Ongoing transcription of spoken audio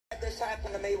this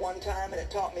happened to me one time, and it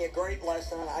taught me a great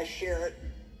lesson, and I share it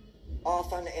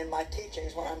often in my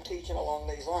teachings when I'm teaching along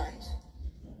these lines.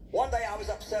 One day I was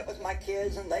upset with my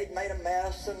kids, and they'd made a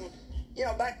mess, and, you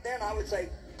know, back then I would say,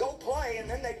 go play, and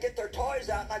then they'd get their toys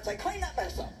out, and I'd say, clean that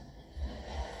mess up.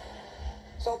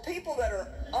 So people that are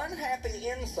unhappy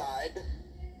inside,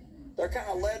 they're kind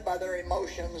of led by their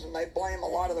emotions, and they blame a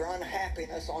lot of their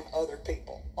unhappiness on other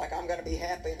people. Like, I'm going to be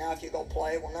happy now if you go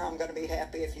play. Well, now I'm going to be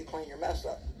happy if you clean your mess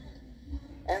up.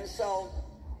 And so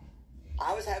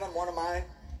I was having one of my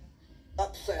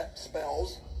upset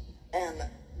spells, and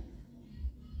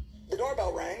the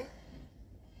doorbell rang,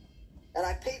 and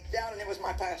I peeked down, and it was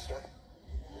my pastor.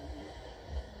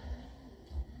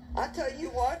 I tell you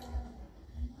what,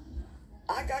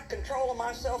 I got control of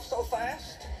myself so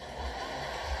fast.